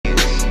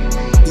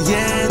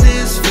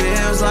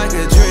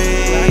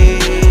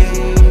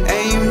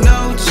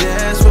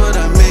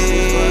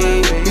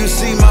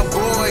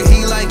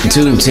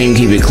YouTube team,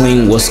 keep it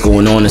clean. What's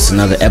going on? It's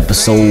another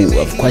episode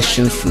of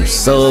questions from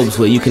subs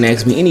where you can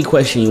ask me any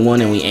question you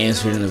want and we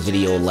answer it in a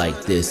video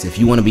like this. If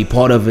you want to be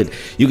part of it,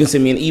 you can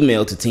send me an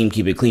email to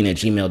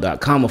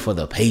teamkeepitclean@gmail.com, or for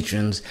the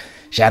patrons,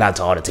 shout out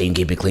to all the Team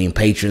Keep It Clean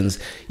patrons,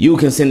 you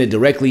can send it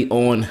directly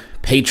on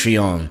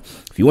Patreon.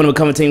 If you want to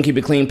become a Team Keep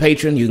It Clean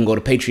patron, you can go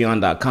to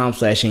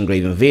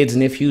patreon.com/Ingravenvids,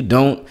 and if you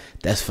don't,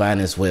 that's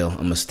fine as well.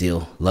 I'ma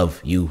still love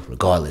you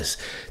regardless.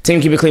 Team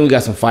Keep It Clean, we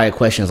got some fire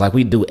questions like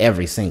we do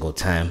every single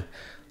time.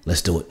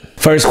 Let's do it.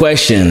 First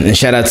question, and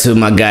shout out to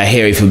my guy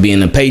Harry for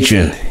being a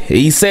patron.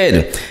 He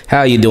said,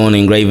 how you doing,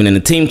 Ingraven and the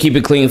Team Keep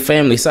It Clean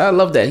family? So I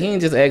love that. He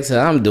ain't just asked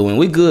how I'm doing.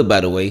 We good, by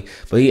the way.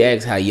 But he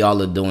asked how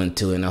y'all are doing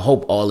too. And I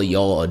hope all of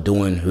y'all are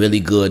doing really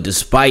good.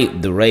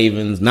 Despite the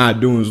Ravens not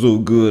doing so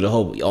good, I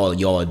hope all of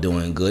y'all are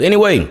doing good.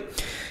 Anyway,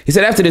 he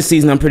said, after this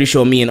season, I'm pretty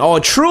sure me and all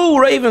true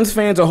Ravens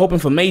fans are hoping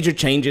for major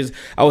changes.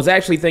 I was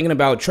actually thinking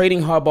about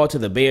trading Harbaugh to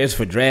the Bears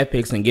for draft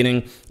picks and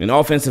getting an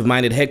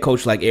offensive-minded head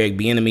coach like Eric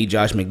Bieniemy,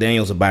 Josh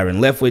McDaniels, or Byron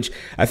Leftwich.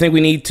 I think we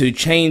need to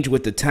change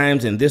with the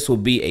times, and this will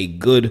be a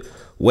good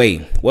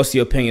way. What's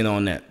your opinion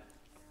on that?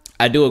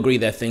 I do agree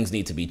that things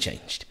need to be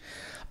changed.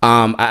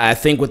 I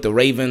think with the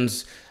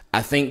Ravens,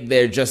 I think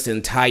their just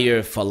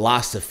entire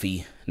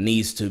philosophy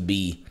needs to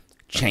be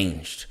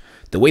changed.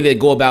 The way they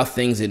go about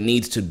things, it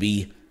needs to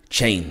be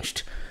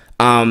changed.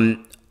 And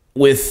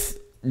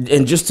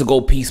just to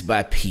go piece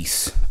by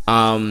piece,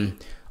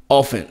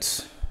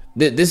 offense.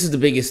 This is the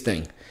biggest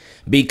thing,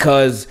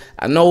 because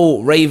I know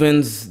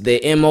Ravens,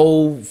 their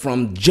MO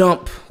from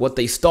jump, what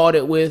they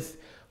started with,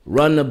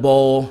 run the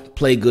ball,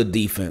 play good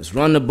defense.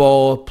 Run the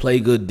ball, play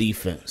good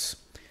defense.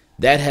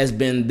 That has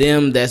been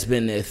them. That's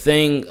been their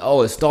thing.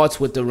 Oh, it starts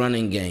with the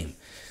running game.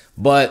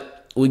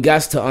 But we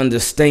got to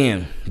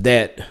understand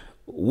that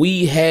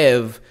we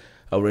have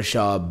a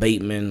Rashad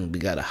Bateman, we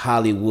got a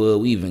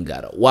Hollywood, we even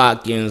got a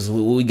Watkins,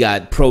 we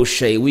got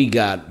Prochet, we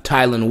got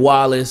Tylan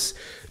Wallace,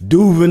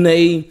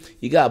 Duvernay,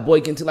 you got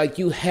Boykin. Like,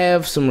 you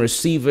have some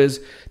receivers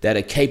that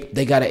are capable.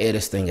 They got to air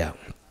this thing out.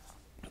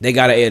 They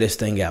got to air this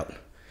thing out.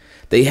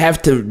 They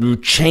have to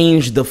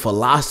change the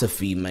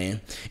philosophy,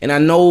 man. And I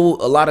know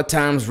a lot of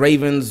times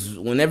Ravens,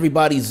 when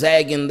everybody's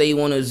zagging, they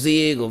want to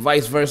zig or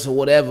vice versa,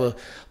 whatever.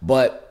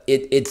 But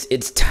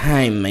it's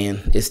time,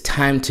 man. It's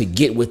time to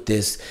get with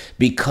this,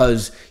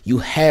 because you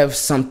have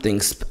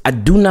something. I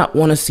do not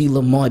want to see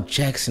Lamar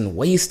Jackson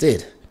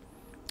wasted.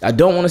 I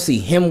don't want to see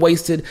him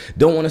wasted.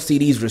 Don't want to see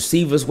these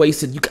receivers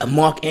wasted. You got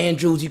Mark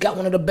Andrews. You got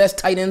one of the best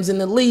tight ends in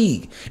the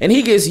league, and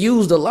he gets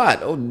used a lot.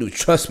 Oh, dude,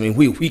 trust me,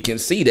 we can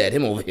see that.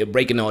 Him over here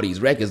breaking all these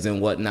records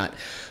and whatnot.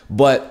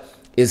 But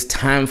it's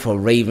time for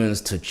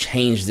Ravens to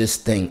change this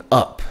thing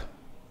up.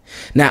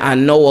 Now, I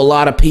know a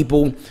lot of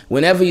people,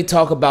 whenever you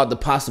talk about the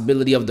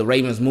possibility of the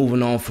Ravens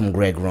moving on from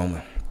Greg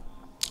Roman,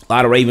 a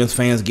lot of Ravens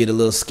fans get a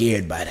little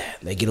scared by that.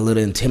 They get a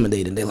little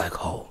intimidated. They're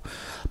like, oh,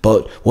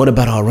 but what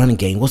about our run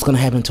game? What's going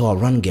to happen to our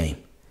run game?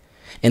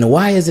 And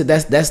why is it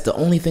that's the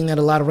only thing that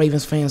a lot of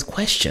Ravens fans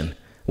question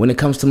when it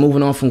comes to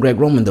moving on from Greg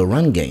Roman, the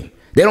run game?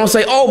 They don't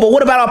say, oh, but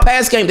what about our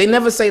pass game? They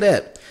never say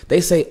that.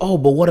 They say, oh,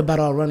 but what about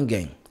our run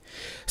game?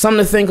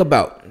 Something to think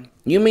about.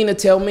 You mean to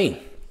tell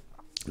me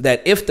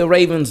that if the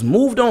Ravens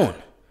moved on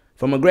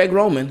from a Greg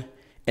Roman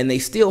and they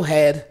still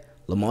had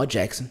Lamar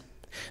Jackson,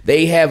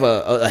 they have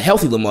a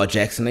healthy Lamar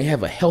Jackson, they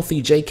have a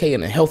healthy J.K.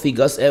 and a healthy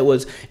Gus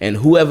Edwards and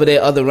whoever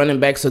their other running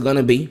backs are going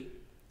to be,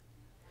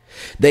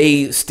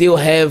 they still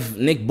have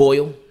Nick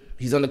Boyle.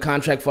 He's under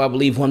contract for, I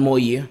believe, 1 more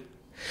year.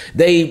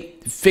 They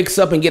fix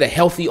up and get a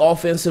healthy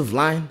offensive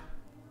line.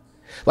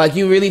 Like,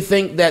 you really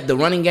think that the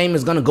running game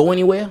is going to go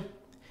anywhere?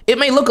 It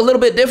may look a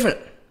little bit different,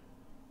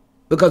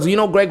 because you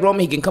know Greg Roman,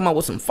 he can come out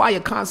with some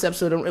fire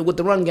concepts with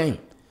the run game.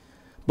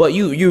 But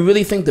you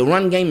really think the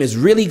run game is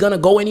really going to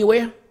go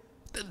anywhere?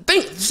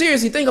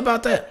 Seriously, think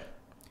about that.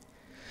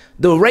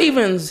 The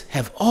Ravens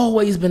have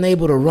always been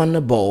able to run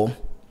the ball,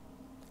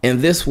 and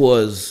this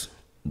was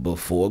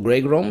before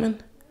Greg Roman,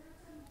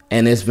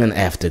 and it's been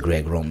after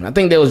Greg Roman. I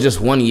think there was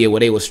just 1 year where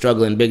they were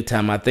struggling big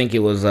time. I think it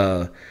was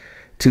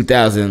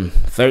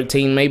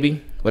 2013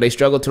 maybe, where they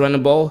struggled to run the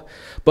ball.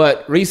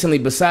 But recently,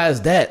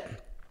 besides that,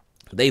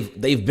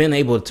 they've been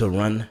able to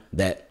run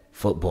that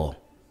football.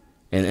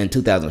 And in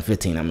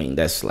 2015, I mean,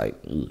 that's like,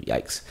 ooh,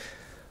 yikes.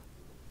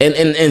 And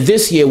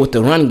this year with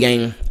the run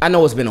game, I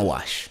know it's been a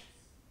wash.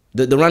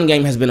 The run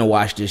game has been a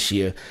wash this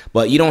year,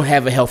 but you don't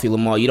have a healthy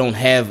Lamar. You don't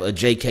have a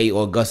J.K.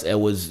 or Gus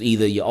Edwards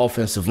either. Your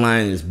offensive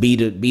line is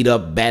beat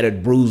up,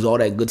 battered, bruised, all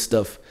that good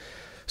stuff.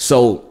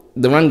 So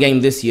the run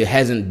game this year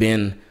hasn't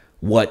been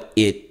what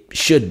it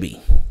should be.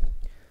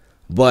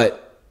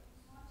 But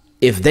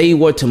if they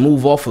were to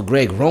move off of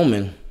Greg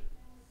Roman,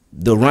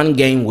 the run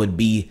game would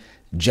be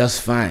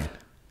just fine.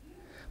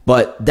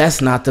 But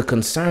that's not the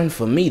concern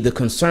for me. The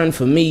concern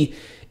for me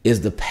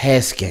is the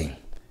pass game.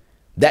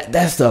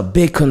 That's the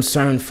big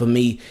concern for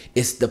me.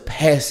 It's the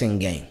passing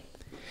game.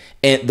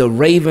 And the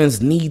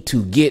Ravens need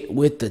to get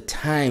with the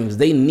times.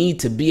 They need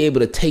to be able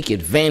to take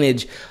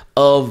advantage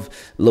of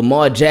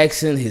Lamar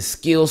Jackson, his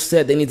skill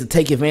set. They need to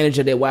take advantage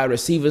of their wide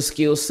receiver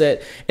skill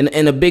set. And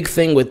a big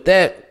thing with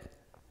that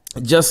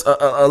just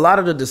a lot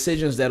of the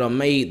decisions that are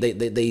made,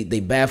 they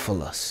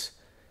baffle us.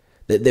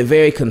 They're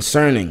very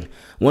concerning.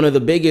 One of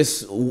the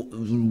biggest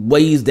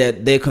ways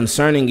that they're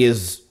concerning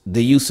is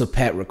the use of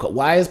Pat Ricard.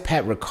 Why is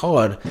Pat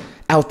Ricard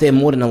out there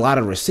more than a lot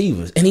of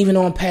receivers, and even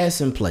on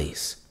passing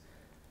plays?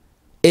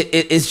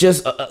 It's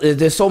just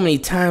there's so many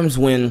times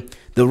when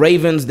the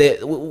Ravens,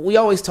 that we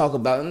always talk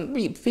about, and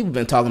people have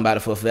been talking about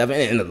it for forever,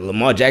 and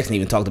Lamar Jackson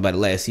even talked about it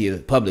last year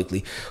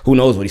publicly. Who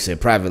knows what he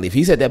said privately? If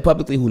he said that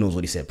publicly, who knows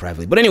what he said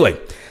privately? But anyway,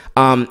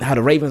 how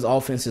the Ravens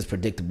offense is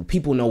predictable.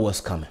 People know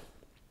what's coming.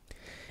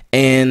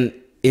 And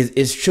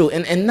it's true.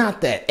 And not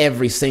that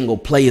every single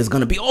play is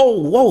going to be, oh,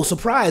 whoa,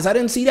 surprise. I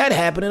didn't see that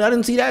happening. I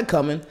didn't see that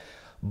coming.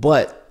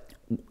 But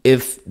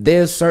if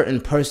there's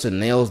certain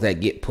personnels that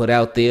get put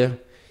out there,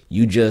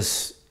 you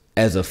just,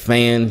 as a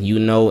fan, you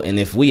know, and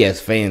if we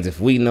as fans,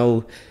 if we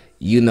know,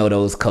 you know,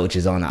 those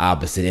coaches on the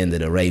opposite end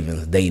of the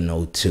Ravens, they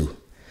know too.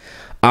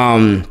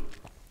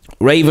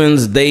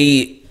 Ravens,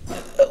 they,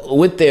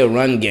 with their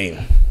run game,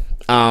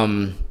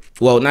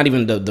 well, not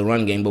even the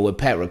run game, but with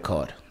Pat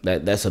Ricard,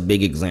 that's a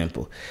big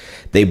example.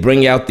 They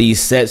bring out these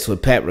sets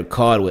with Pat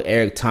Ricard, with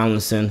Eric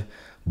Tomlinson,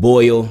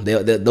 Boyle.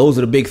 Those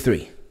are the big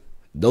three.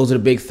 Those are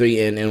the big three.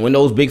 And when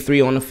those big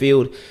three are on the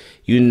field,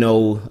 you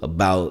know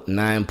about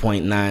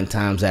 9.9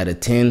 times out of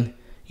 10,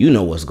 you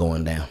know what's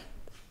going down.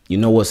 You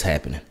know what's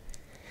happening.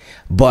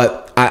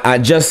 But I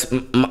just,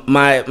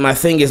 my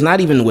thing is not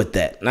even with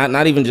that.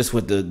 Not even just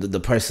with the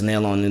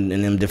personnel on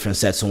in them different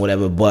sets and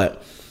whatever,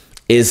 but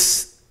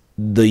it's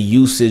the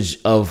usage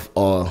of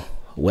our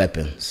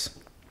weapons.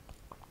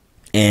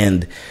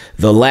 And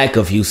the lack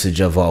of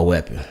usage of our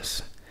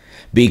weapons,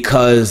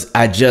 because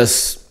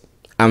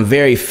I'm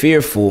very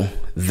fearful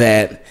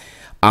that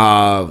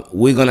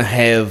we're going to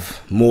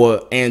have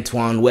more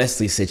Antoine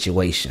Wesley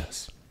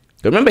situations.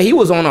 Remember, he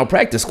was on our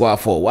practice squad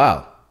for a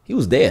while. He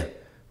was there.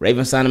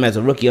 Ravens signed him as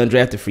a rookie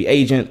undrafted free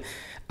agent.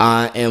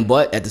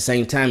 But at the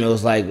same time, it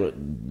was like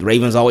the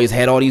Ravens always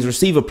had all these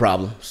receiver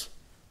problems.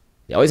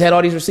 They always had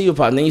all these receiver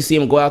problems. Then you see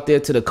him go out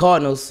there to the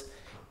Cardinals.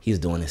 He's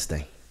doing his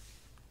thing.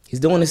 He's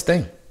doing his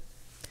thing.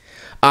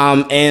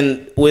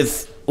 And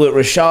with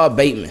Rashad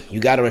Bateman, you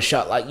got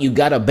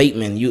a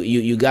Bateman,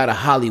 you got a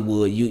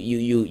Hollywood,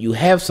 you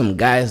have some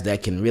guys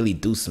that can really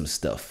do some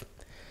stuff.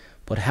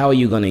 But how are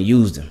you going to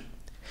use them?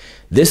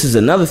 This is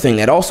another thing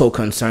that also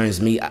concerns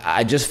me.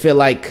 I just feel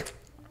like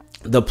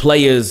the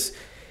players,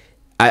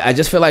 I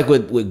just feel like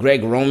with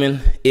Greg Roman,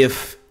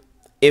 if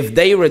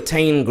they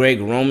retain Greg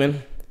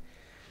Roman,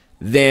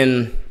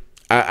 then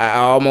I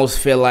almost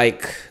feel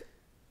like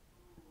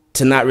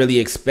to not really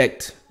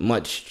expect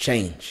much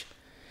change.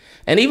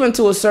 And even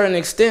to a certain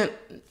extent,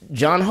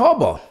 John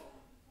Harbaugh.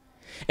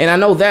 And I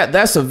know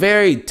that's a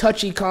very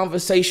touchy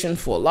conversation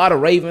for a lot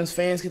of Ravens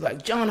fans. He's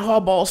like, John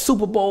Harbaugh,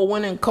 Super Bowl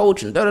winning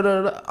coach, and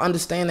da-da-da-da.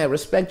 Understand that,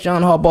 respect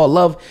John Harbaugh,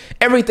 love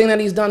everything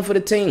that he's done for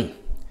the team.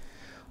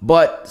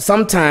 But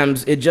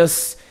sometimes it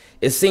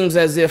seems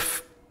as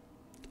if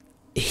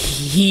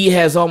he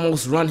has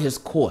almost run his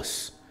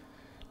course.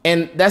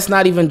 And that's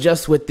not even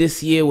just with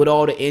this year with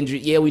all the injury.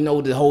 Yeah, we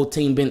know the whole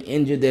team been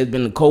injured. There's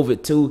been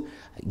COVID too.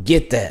 I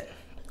get that.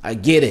 I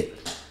get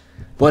it.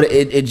 But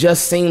it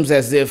just seems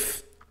as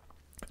if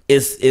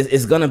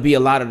it's going to be a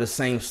lot of the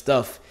same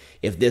stuff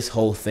if this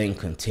whole thing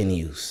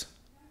continues.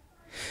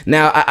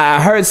 Now, I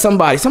heard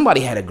somebody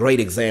had a great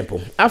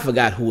example. I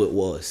forgot who it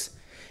was.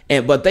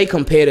 But they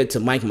compared it to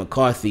Mike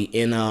McCarthy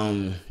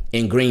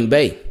in Green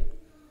Bay.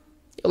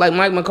 Like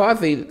Mike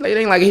McCarthy, it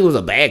ain't like he was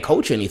a bad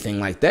coach or anything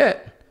like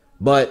that.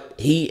 But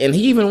he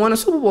even won a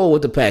Super Bowl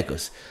with the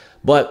Packers.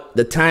 But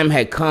the time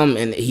had come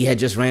and he had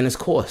just ran his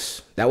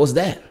course. That was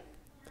that.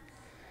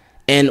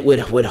 And with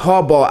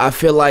Harbaugh, I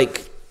feel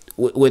like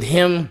with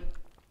him,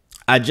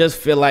 I just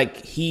feel like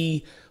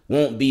he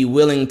won't be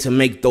willing to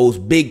make those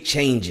big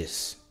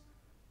changes.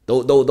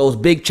 Those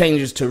big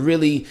changes to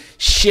really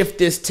shift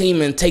this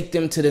team and take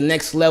them to the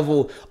next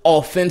level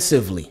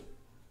offensively.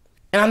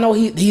 And I know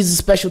he's a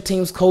special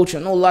teams coach. I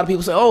know a lot of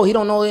people say, oh, he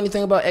don't know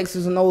anything about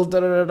X's and O's,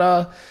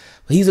 da-da-da-da.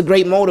 But he's a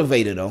great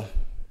motivator, though.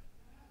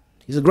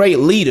 He's a great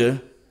leader.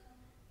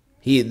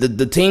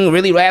 The team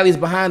really rallies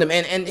behind him,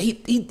 and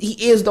he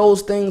is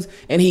those things,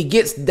 and he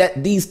gets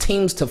these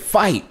teams to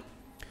fight.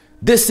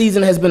 This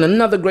season has been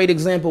another great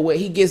example where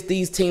he gets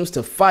these teams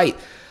to fight.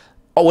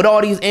 Oh, with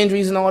all these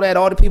injuries and all that,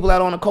 all the people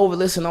out on the COVID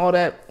list and all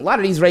that, a lot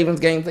of these Ravens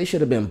games, they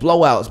should have been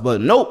blowouts, but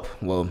nope.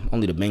 Well,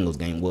 only the Bengals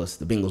game was.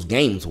 The Bengals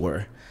games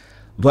were.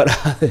 But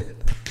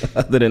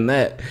other than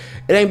that,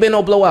 it ain't been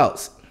no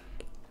blowouts.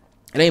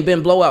 It ain't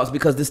been blowouts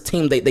because this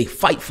team, they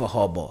fight for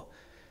Harbaugh.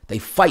 They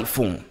fight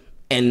for him.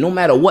 And no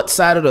matter what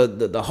side of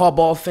the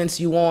Harbaugh fence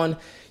you on,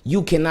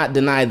 you cannot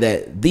deny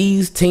that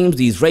these teams,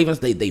 these Ravens,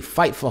 they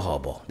fight for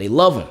Harbaugh. They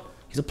love him.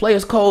 He's a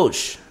player's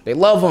coach. They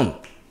love him.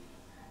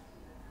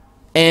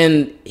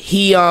 And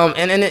he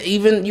and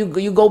even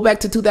you go back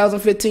to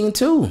 2015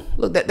 too.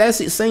 Look, that's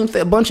the same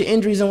thing, a bunch of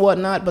injuries and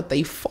whatnot, but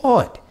they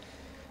fought.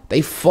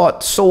 They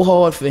fought so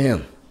hard for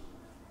him.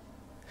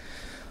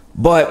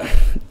 But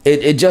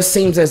it just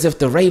seems as if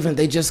the Ravens,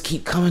 they just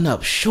keep coming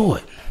up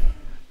short.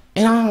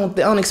 And I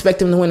don't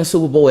expect him to win a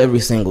Super Bowl every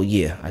single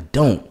year. I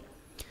don't.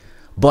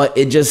 But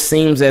it just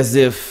seems as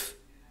if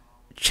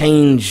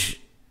change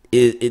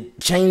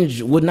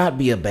would not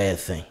be a bad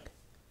thing.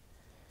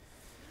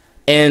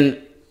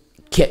 And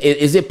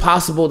is it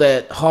possible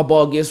that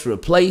Harbaugh gets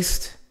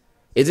replaced?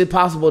 Is it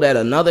possible that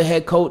another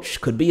head coach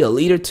could be a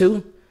leader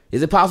too?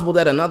 Is it possible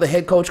that another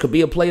head coach could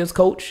be a player's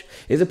coach?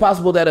 Is it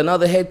possible that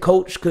another head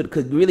coach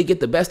could really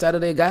get the best out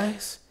of their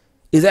guys?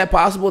 Is that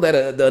possible that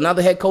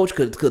another head coach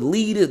could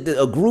lead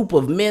a group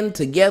of men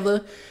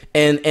together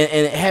and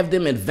have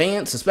them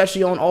advance,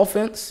 especially on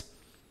offense?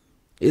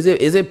 Is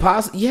it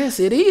possible? Yes,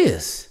 it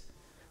is.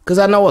 Because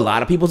I know a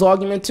lot of people's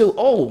argument too.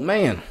 Oh,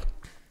 man,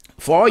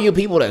 for all you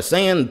people that are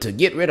saying to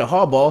get rid of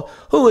Harbaugh,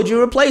 who would you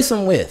replace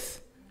him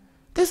with?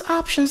 There's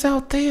options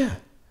out there.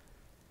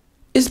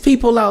 There's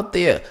people out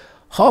there.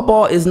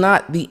 Harbaugh is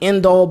not the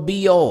end-all,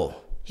 be-all.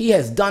 He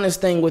has done his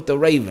thing with the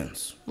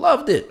Ravens.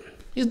 Loved it.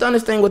 He's done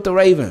his thing with the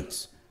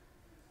Ravens.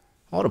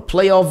 All the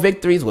playoff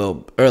victories,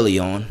 well, early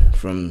on,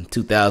 from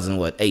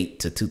 2008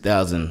 to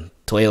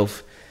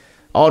 2012.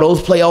 All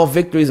those playoff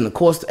victories, and of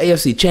course, the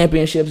AFC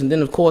championships, and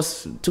then, of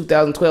course,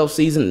 2012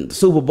 season, the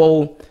Super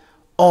Bowl.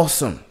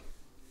 Awesome.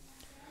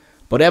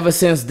 But ever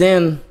since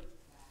then,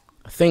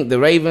 I think the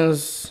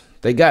Ravens,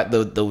 they got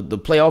the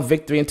playoff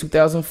victory in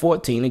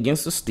 2014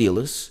 against the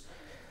Steelers.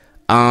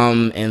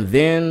 And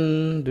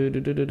then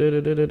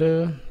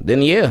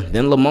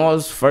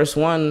Lamar's first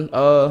one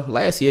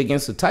last year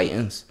against the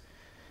Titans.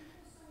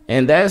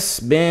 And that's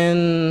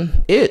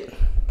been it.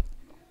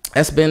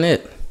 That's been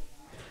it.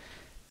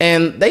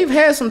 And they've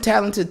had some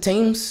talented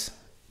teams,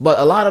 but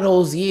a lot of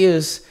those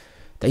years,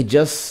 they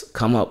just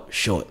come up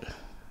short.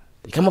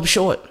 They come up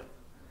short.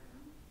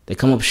 They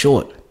come up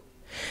short.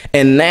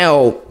 And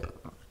now,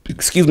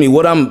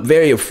 what I'm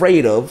very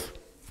afraid of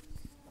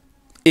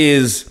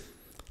is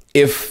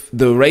if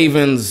the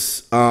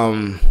Ravens,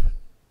 I'm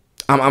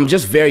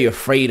just very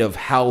afraid of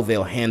how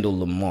they'll handle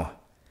Lamar,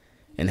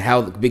 and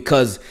how,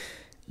 because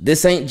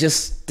this ain't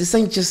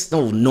just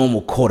no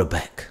normal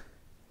quarterback.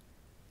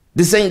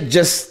 This ain't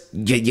just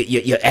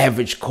your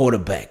average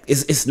quarterback.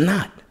 It's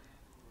not.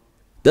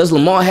 Does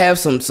Lamar have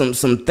some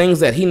things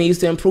that he needs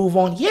to improve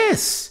on?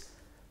 Yes,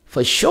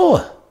 for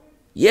sure.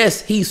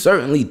 Yes, he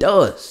certainly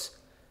does,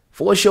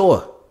 for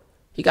sure.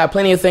 He got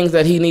plenty of things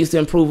that he needs to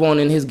improve on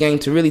in his game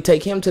to really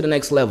take him to the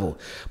next level.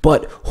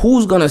 But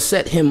who's going to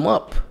set him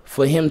up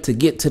for him to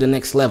get to the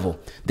next level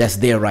that's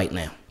there right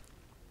now?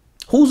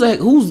 Who's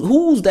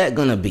that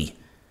going to be?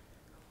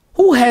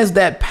 Who has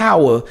that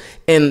power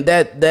and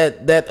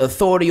that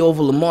authority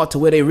over Lamar to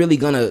where they're really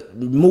going to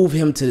move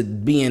him to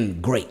being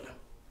great?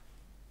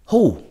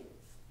 Who?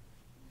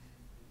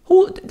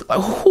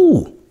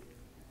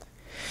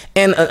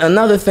 And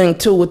another thing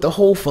too with the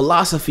whole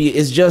philosophy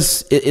is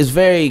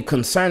very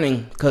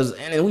concerning, because,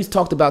 and we've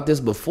talked about this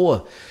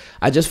before.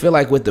 I just feel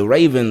like with the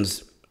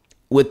Ravens,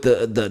 with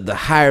the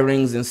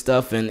hirings and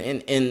stuff,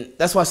 and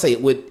that's why I say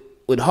with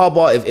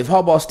Harbaugh, if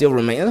Harbaugh still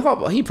remains,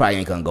 he probably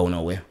ain't gonna go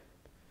nowhere.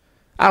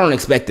 I don't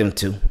expect him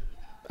to.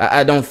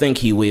 I don't think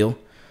he will.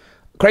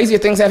 Crazier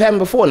things have happened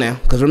before now,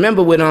 because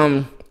remember with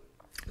I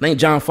think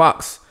John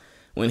Fox,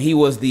 when he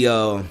was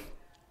the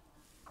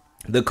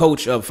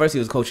coach of, first he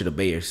was coach of the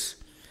Bears.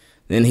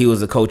 Then he was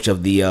the coach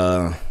of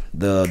the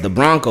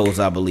Broncos,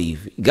 I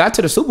believe. He got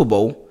to the Super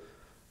Bowl,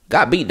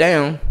 got beat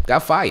down,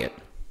 got fired.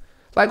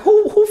 Like,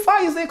 who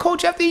fires their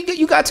coach after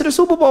you got to the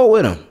Super Bowl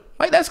with him?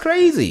 Like, that's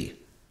crazy.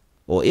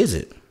 Or is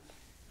it?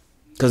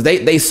 Because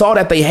they saw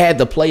that they had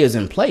the players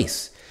in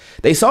place.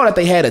 They saw that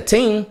they had a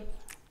team,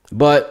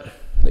 but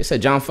they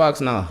said, John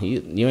Fox, no,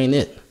 you ain't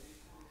it.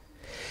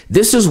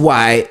 This is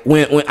why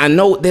when I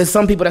know there's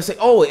some people that say,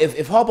 oh,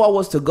 if Harbaugh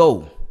was to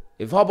go,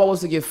 if Harbaugh was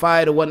to get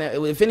fired or whatnot,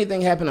 if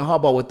anything happened to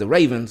Harbaugh with the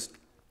Ravens,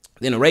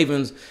 then the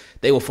Ravens,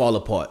 they will fall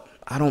apart.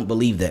 I don't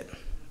believe that.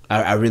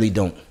 I really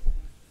don't.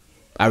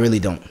 I really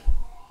don't.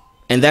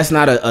 And that's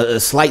not a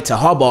slight to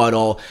Harbaugh at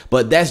all,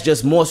 but that's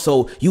just more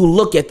so you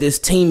look at this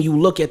team, you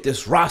look at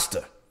this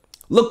roster.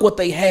 Look what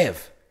they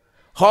have.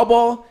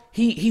 Harbaugh,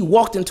 he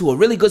walked into a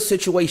really good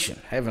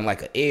situation, having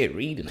like an Ed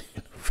Reed and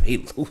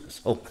Ray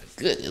Lewis. Oh, my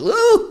goodness.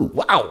 Ooh,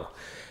 wow.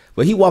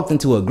 But he walked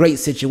into a great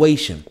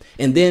situation,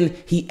 and then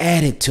he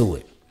added to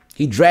it.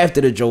 He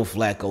drafted a Joe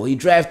Flacco. He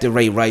drafted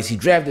Ray Rice. He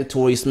drafted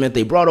Torrey Smith.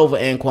 They brought over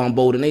Anquan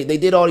Bolden. They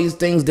did all these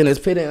things, Dennis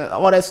Pitt, and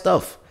all that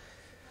stuff.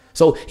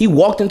 So he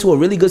walked into a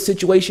really good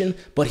situation,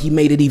 but he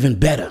made it even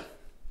better.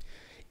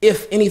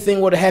 If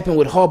anything were to happen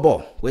with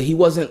Harbaugh, where he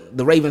wasn't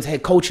the Ravens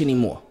head coach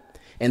anymore,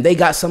 and they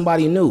got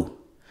somebody new,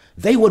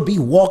 they would be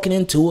walking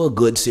into a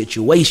good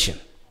situation.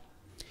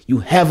 You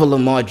have a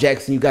Lamar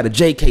Jackson, you got a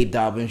J.K.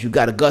 Dobbins, you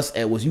got a Gus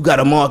Edwards, you got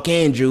a Mark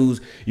Andrews,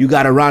 you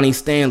got a Ronnie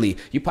Stanley,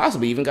 you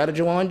possibly even got a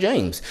Jawan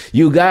James.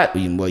 You got,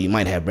 well, you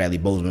might have Bradley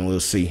Bozeman, we'll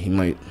see, he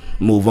might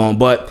move on,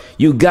 but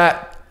you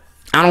got,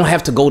 I don't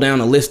have to go down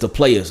a list of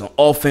players on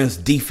offense,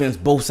 defense,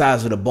 both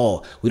sides of the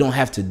ball. We don't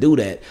have to do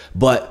that,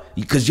 but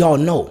because y'all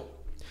know.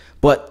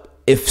 But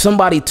if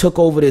somebody took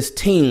over this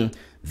team,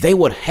 they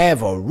would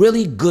have a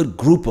really good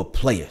group of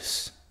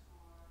players,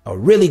 a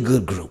really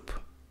good group.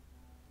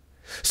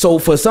 So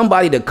for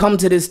somebody to come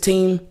to this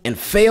team and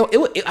fail,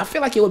 I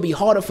feel like it would be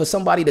harder for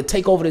somebody to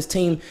take over this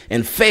team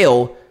and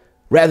fail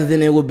rather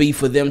than it would be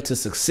for them to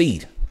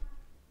succeed.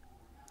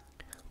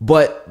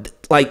 But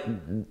like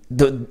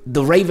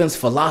the Ravens'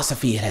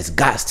 philosophy has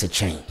got to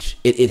change.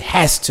 It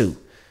has to.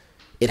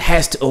 It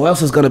has to, or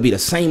else it's going to be the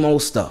same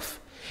old stuff.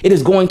 It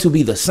is going to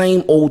be the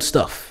same old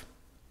stuff.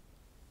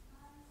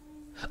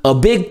 A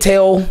big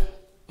tell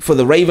for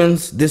the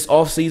Ravens this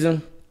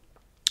offseason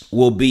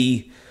will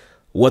be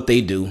what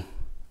they do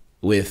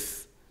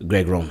with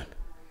Greg Roman.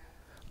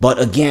 But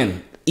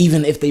again,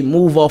 even if they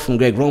move off from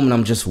Greg Roman,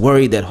 I'm just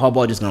worried that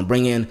Harbaugh just going to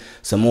bring in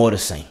some more of the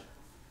same.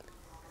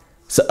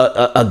 So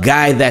a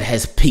guy that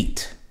has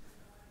peaked.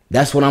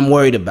 That's what I'm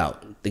worried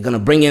about. They're going to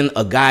bring in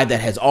a guy that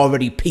has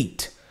already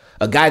peaked.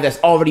 A guy that's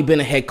already been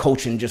a head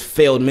coach and just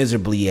failed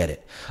miserably at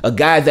it. A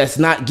guy that's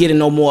not getting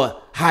no more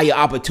higher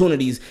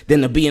opportunities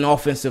than to be an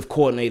offensive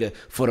coordinator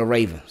for the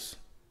Ravens.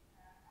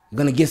 You're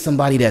going to get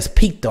somebody that's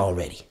peaked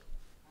already.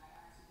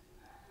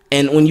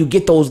 And when you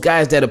get those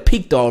guys that are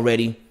peaked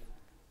already,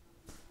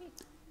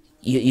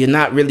 you're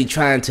not really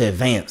trying to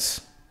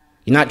advance.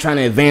 You're not trying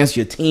to advance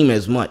your team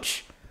as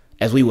much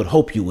as we would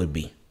hope you would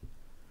be.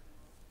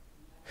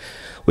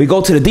 We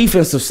go to the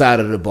defensive side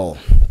of the ball.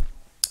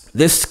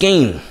 This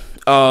scheme,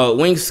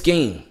 wing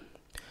scheme,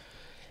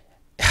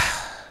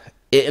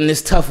 and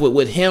it's tough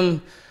with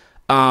him.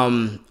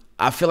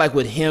 I feel like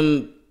with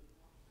him,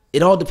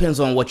 it all depends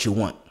on what you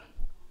want.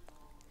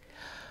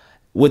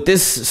 With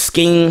this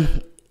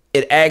scheme,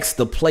 it asks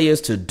the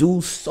players to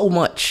do so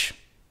much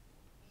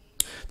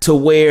to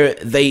where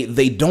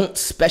they don't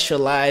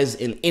specialize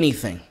in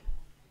anything.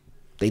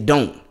 They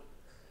don't.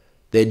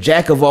 They're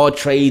jack of all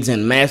trades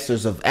and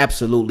masters of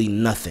absolutely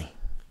nothing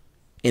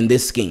in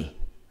this scheme.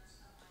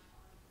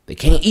 They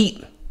can't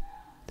eat.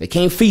 They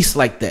can't feast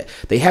like that.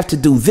 They have to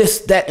do this,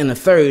 that, and the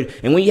third.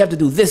 And when you have to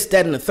do this,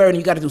 that, and the third, and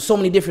you got to do so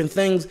many different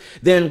things,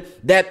 then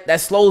that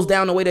slows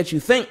down the way that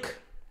you think.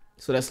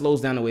 So that slows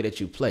down the way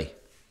that you play.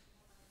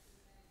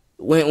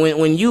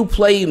 When you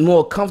play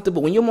more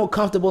comfortable, when you're more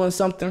comfortable in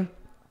something,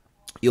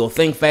 you'll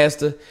think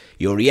faster,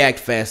 you'll react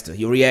faster,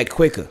 you'll react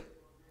quicker.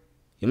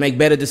 You make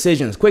better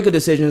decisions, quicker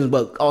decisions,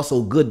 but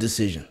also good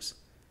decisions.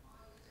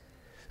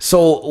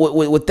 So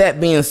with that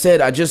being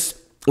said,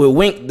 with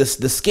Wink, the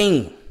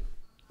scheme.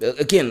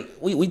 Again,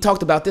 we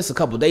talked about this a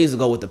couple of days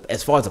ago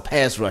as far as the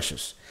pass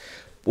rushers.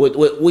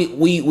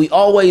 We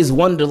always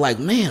wonder, like,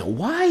 man,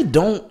 why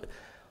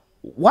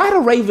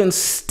the Ravens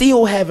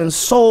still having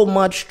so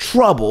much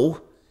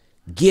trouble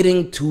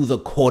getting to the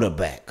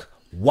quarterback?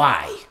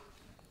 Why?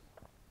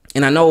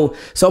 And I know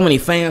so many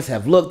fans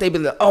have looked, they've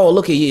been like, oh,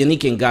 look at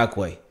Yannick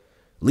Ngakoue,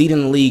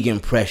 leading the league in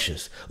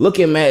pressures. Look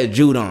at Matt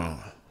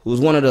Judon, who's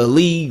one of the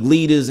league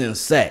leaders in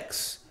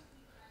sacks.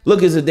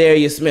 Look at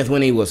Zadarius Smith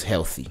when he was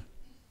healthy.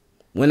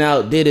 Went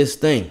out, did his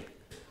thing.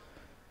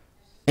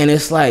 And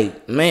it's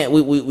like, man,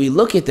 we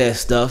look at that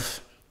stuff,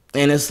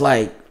 and it's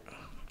like,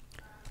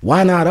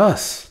 why not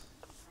us?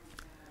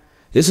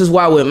 This is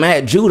why with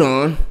Matt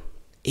Judon,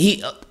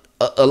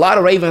 a lot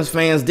of Ravens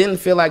fans didn't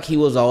feel like he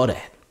was all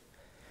that.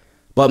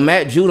 But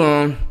Matt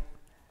Judon,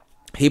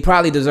 he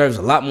probably deserves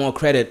a lot more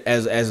credit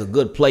as a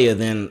good player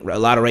than a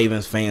lot of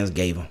Ravens fans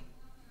gave him,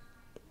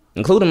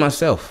 including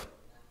myself.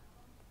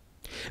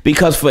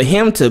 Because for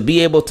him to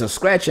be able to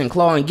scratch and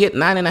claw and get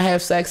 9.5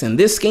 sacks in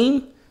this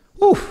scheme,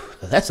 whew,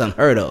 that's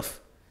unheard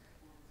of.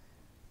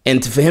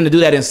 And for him to do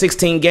that in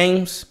 16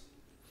 games,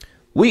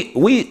 we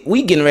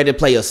getting ready to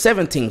play a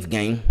 17th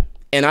game,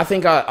 and I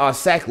think our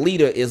sack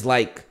leader is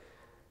like,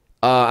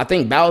 I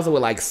think Bowser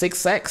with like 6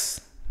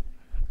 sacks.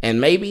 And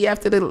maybe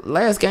after the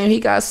last game, he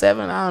got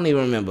 7. I don't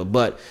even remember.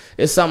 But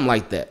it's something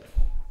like that.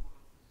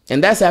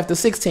 And that's after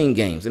 16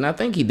 games. And I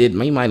think he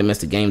might have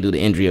missed a game due to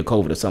injury or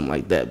COVID or something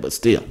like that. But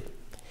still.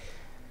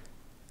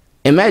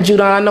 And Matt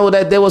Judon, I know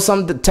that there was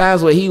some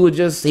times where he would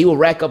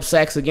rack up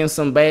sacks against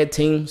some bad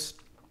teams.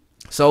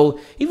 So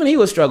even he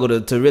would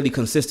struggle to really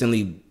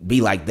consistently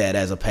be like that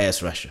as a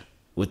pass rusher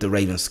with the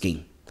Ravens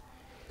scheme.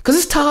 Because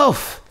it's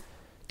tough.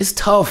 It's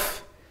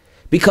tough.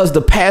 Because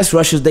the pass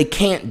rushers, they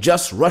can't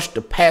just rush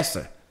the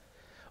passer.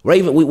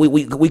 Raven,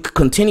 we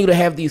continue to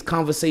have these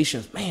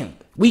conversations. Man,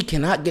 we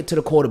cannot get to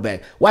the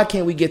quarterback. Why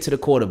can't we get to the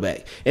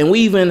quarterback? And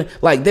we even,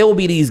 like, there will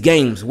be these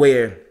games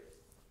where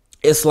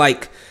it's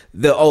like,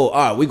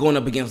 we're going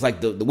up against, like,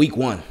 the week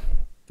 1.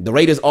 The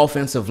Raiders'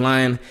 offensive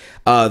line,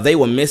 they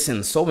were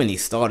missing so many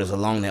starters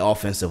along their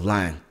offensive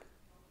line.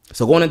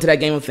 So going into that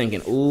game, I'm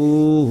thinking,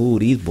 ooh,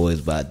 these boys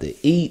about to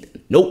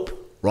eat.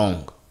 Nope,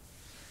 wrong.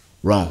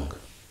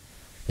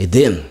 It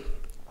didn't.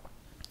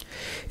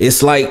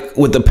 It's like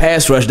with the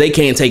pass rush, they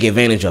can't take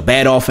advantage of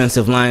bad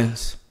offensive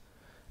lines.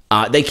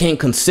 They can't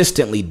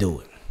consistently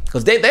do it.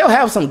 Because they'll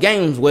have some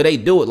games where they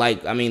do it.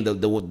 Like, I mean, the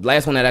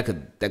last one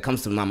that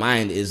comes to my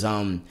mind is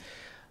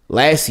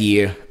last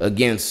year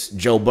against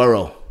Joe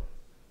Burrow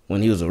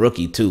when he was a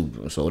rookie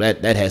too. So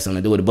that has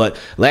something to do with it. But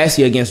last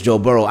year against Joe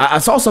Burrow, I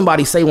saw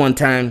somebody say one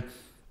time,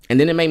 and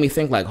then it made me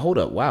think like, hold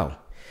up, wow.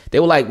 They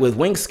were like, with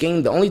Wink's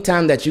scheme, the only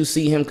time that you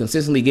see him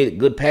consistently get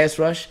good pass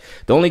rush,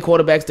 the only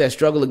quarterbacks that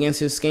struggle against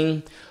his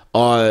scheme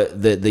are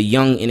the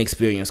young,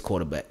 inexperienced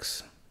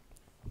quarterbacks.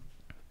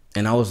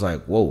 And I was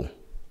like, whoa,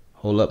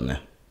 hold up now.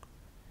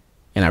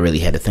 And I really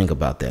had to think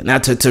about that. Now,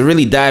 to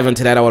really dive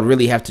into that, I would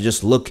really have to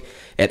just look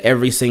at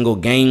every single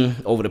game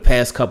over the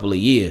past couple of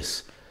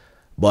years.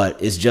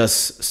 But it's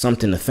just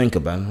something to think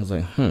about. I was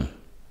like,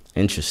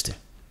 interesting.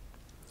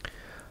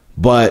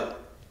 But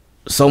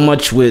so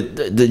much with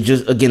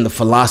the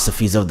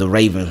philosophies of the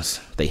Ravens,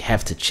 they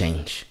have to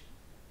change.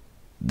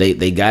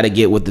 They got to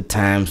get with the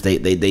times. They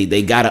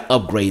got to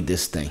upgrade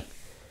this thing.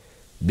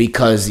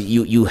 Because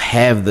you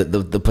have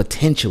the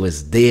potential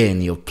is there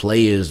in your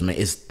players, man.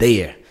 It's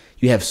there.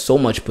 You have so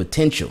much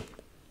potential,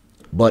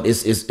 but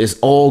it's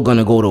all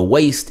gonna go to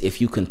waste if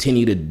you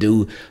continue to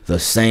do the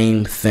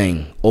same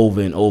thing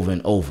over and over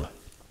and over.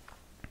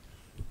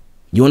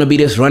 You want to be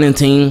this running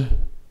team,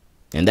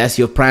 and that's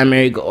your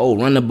primary goal. Oh,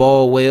 run the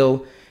ball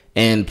well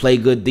and play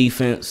good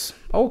defense.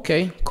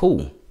 Okay,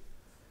 cool.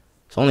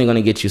 It's only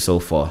gonna get you so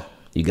far.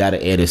 You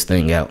gotta air this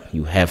thing out.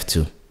 You have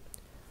to.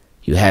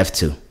 You have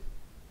to.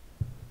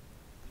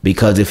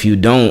 Because if you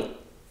don't,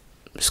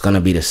 it's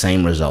gonna be the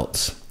same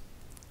results.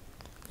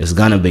 It's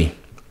gonna be.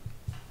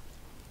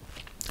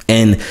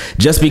 And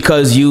just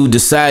because you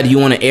decide you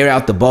want to air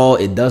out the ball,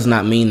 it does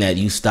not mean that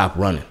you stop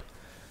running.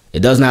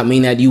 It does not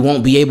mean that you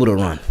won't be able to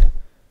run.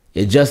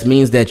 It just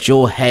means that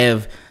you'll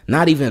have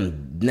not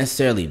even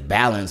necessarily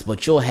balance,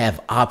 but you'll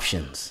have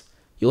options.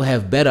 You'll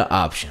have better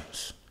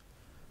options.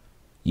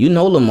 You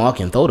know Lamar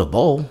can throw the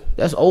ball.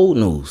 That's old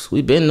news.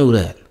 We've been knew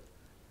that.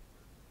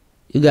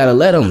 You gotta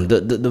let them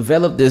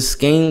develop this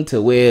scheme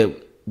to where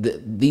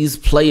these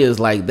players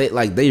they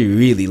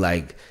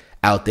really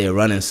out there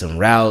running some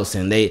routes,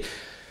 and they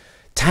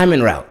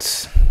timing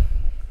routes.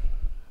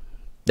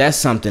 That's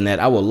something that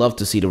I would love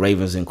to see the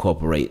Ravens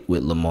incorporate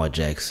with Lamar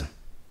Jackson.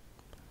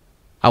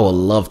 I would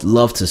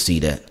love to see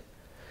that,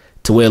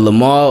 to where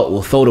Lamar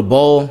will throw the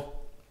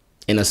ball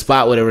in a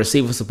spot where the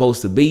receiver's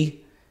supposed to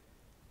be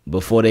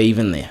before they're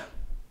even there.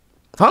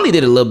 Huntley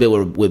did a little bit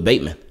with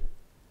Bateman,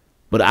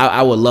 but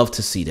I would love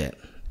to see that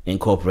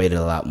incorporated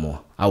a lot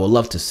more. I would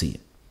love to see it.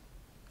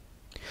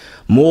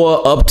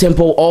 More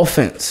up-tempo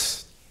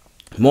offense.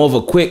 More of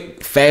a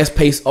quick,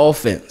 fast-paced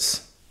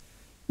offense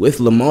with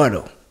Lamar,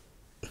 though.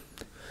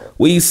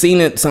 We've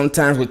seen it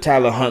sometimes with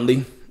Tyler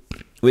Huntley.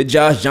 With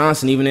Josh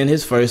Johnson, even in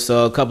his first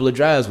couple of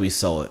drives, we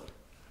saw it.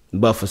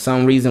 But for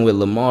some reason with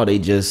Lamar,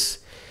 it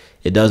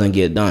doesn't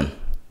get done.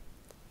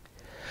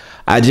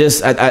 I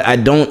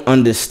don't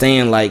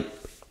understand,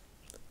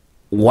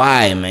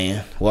 why,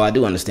 man. Well, I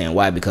do understand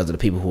why, because of the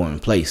people who are in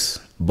place.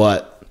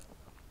 But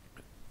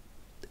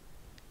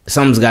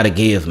something's got to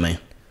give, man.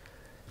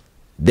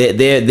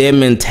 Their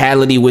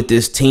mentality with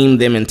this team,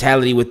 their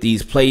mentality with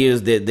these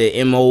players,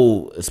 their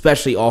MO,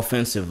 especially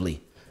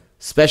offensively,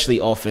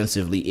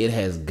 it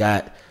has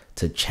got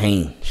to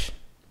change.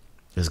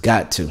 It's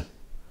got to.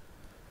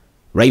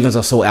 Ravens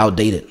are so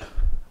outdated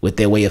with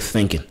their way of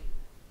thinking.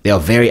 They are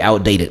very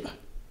outdated.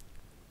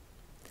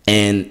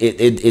 And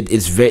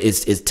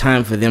it's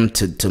time for them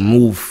to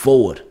move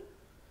forward.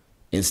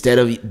 Instead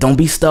of, don't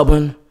be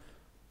stubborn.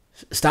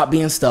 Stop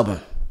being stubborn.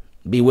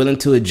 Be willing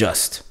to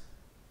adjust.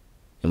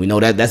 And we know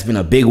that that's been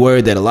a big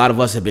word that a lot of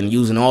us have been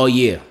using all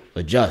year.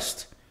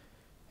 Adjust.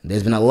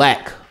 There's been a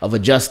lack of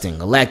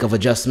adjusting, a lack of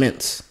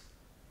adjustments.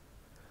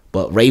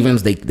 But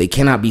Ravens, they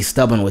cannot be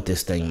stubborn with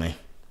this thing, man.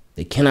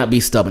 They cannot be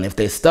stubborn. If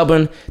they're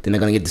stubborn, then they're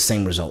going to get the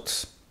same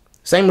results.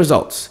 Same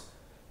results.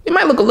 It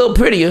might look a little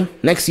prettier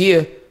next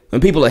year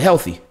when people are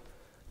healthy,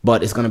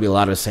 but it's going to be a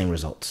lot of the same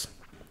results.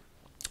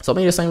 So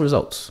many of the same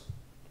results.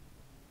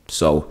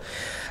 So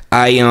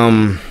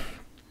I'm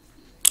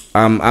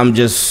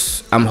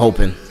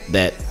hoping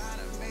that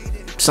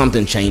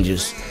something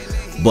changes,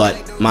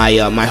 but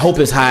my hope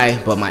is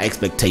high, but my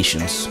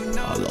expectations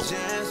are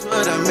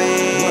low.